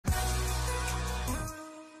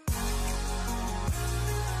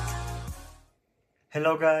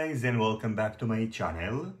Hello guys and welcome back to my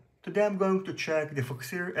channel. Today I'm going to check the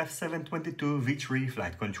Foxeer F722 V3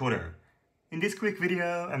 flight controller. In this quick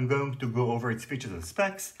video I'm going to go over its features and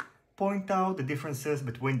specs, point out the differences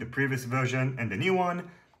between the previous version and the new one,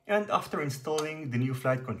 and after installing the new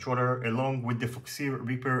flight controller along with the Foxeer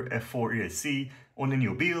Reaper F4 ESC on a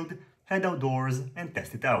new build, head outdoors and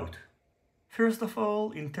test it out. First of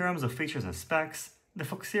all, in terms of features and specs, the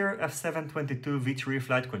Foxeer F722 V3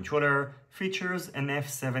 flight controller features an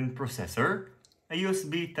F7 processor, a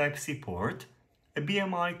USB Type-C port, a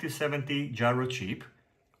BMI 270 gyro chip.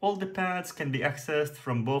 All the pads can be accessed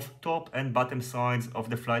from both top and bottom sides of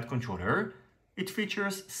the flight controller. It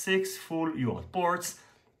features 6 full UART ports,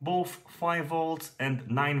 both 5 volts and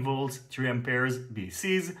 9 volts 3 amperes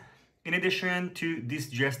BCs, in addition to this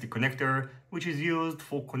JST connector, which is used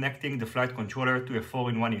for connecting the flight controller to a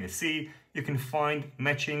 4-in-1 ESC. You can find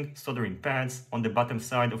matching soldering pads on the bottom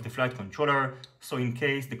side of the flight controller, so in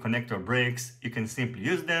case the connector breaks, you can simply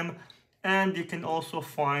use them. And you can also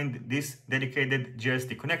find this dedicated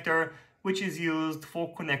JST connector, which is used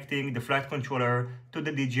for connecting the flight controller to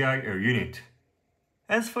the DJI Air unit.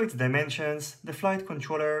 As for its dimensions, the flight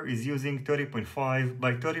controller is using 30.5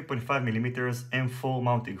 by 30.5 mm M4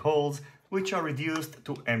 mounting holes, which are reduced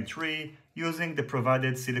to M3 using the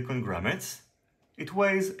provided silicone grommets. It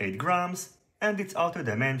weighs 8 grams, and its outer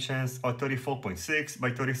dimensions are 34.6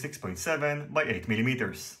 by 36.7 by 8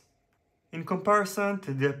 mm. In comparison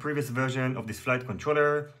to the previous version of this flight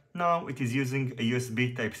controller, now it is using a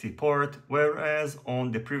USB Type-C port, whereas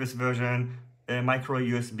on the previous version, a micro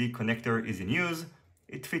USB connector is in use.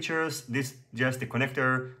 It features this JST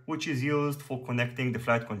connector, which is used for connecting the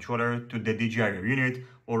flight controller to the DJI Air unit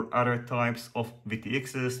or other types of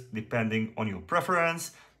VTXs, depending on your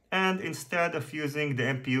preference. And instead of using the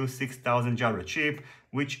MPU 6000 gyro chip,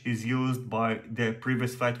 which is used by the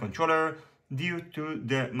previous flight controller, due to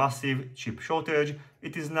the massive chip shortage,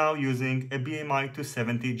 it is now using a BMI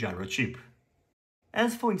 270 gyro chip.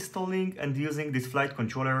 As for installing and using this flight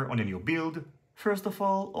controller on a new build, first of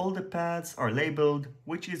all the pads are labeled,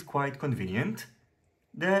 which is quite convenient.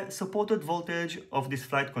 The supported voltage of this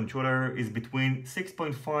flight controller is between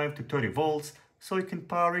 6.5 to 30 volts, so you can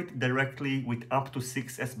power it directly with up to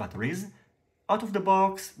 6S batteries. Out of the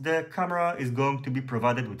box, the camera is going to be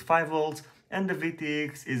provided with 5 volts and the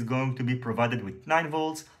VTX is going to be provided with 9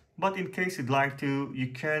 volts, but in case you'd like to, you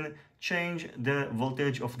can change the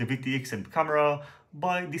voltage of the VTX and camera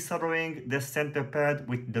by desoldering the center pad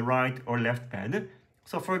with the right or left pad.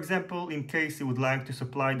 So for example, in case you would like to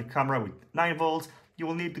supply the camera with 9 volts, you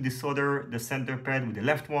will need to desolder the center pad with the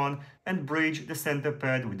left one and bridge the center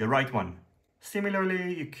pad with the right one.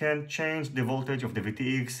 Similarly, you can change the voltage of the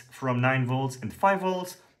VTX from 9 volts and 5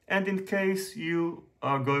 volts, and in case you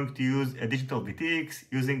are going to use a digital VTX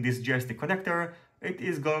using this JST connector, it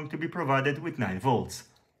is going to be provided with 9 volts.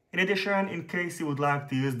 In addition, in case you would like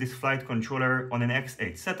to use this flight controller on an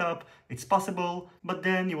X8 setup, it's possible, but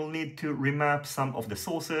then you will need to remap some of the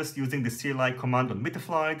sources using the CLI command on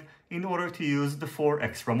Betaflight in order to use the 4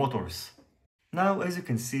 extra motors. Now, as you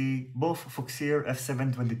can see, both Foxeer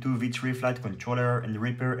F722 V3 flight controller and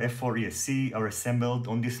Reaper F4 ESC are assembled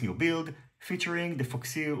on this new build, featuring the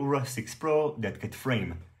Foxeer Ura 6 Pro dead-cat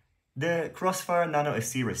frame. The Crossfire Nano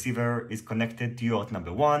SC receiver is connected to UART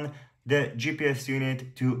number 1, the GPS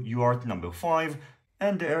unit to UART number 5,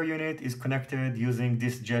 and the air unit is connected using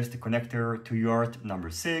this JST connector to UART number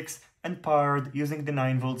 6 and powered using the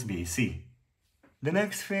 9 volts BAC. The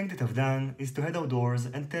next thing that I've done is to head outdoors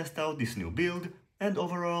and test out this new build, and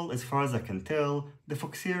overall, as far as I can tell, the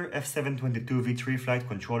Foxeer F722 V3 flight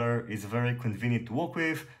controller is very convenient to work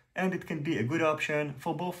with, and it can be a good option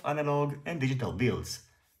for both analog and digital builds.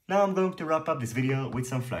 Now I'm going to wrap up this video with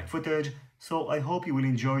some flight footage, so I hope you will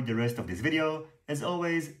enjoy the rest of this video. As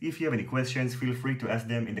always, if you have any questions, feel free to ask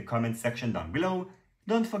them in the comment section down below.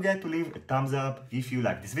 Don't forget to leave a thumbs up if you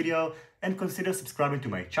like this video, and consider subscribing to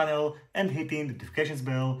my channel and hitting the notifications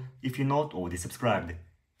bell if you're not already subscribed.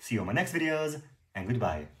 See you on my next videos, and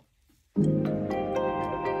goodbye.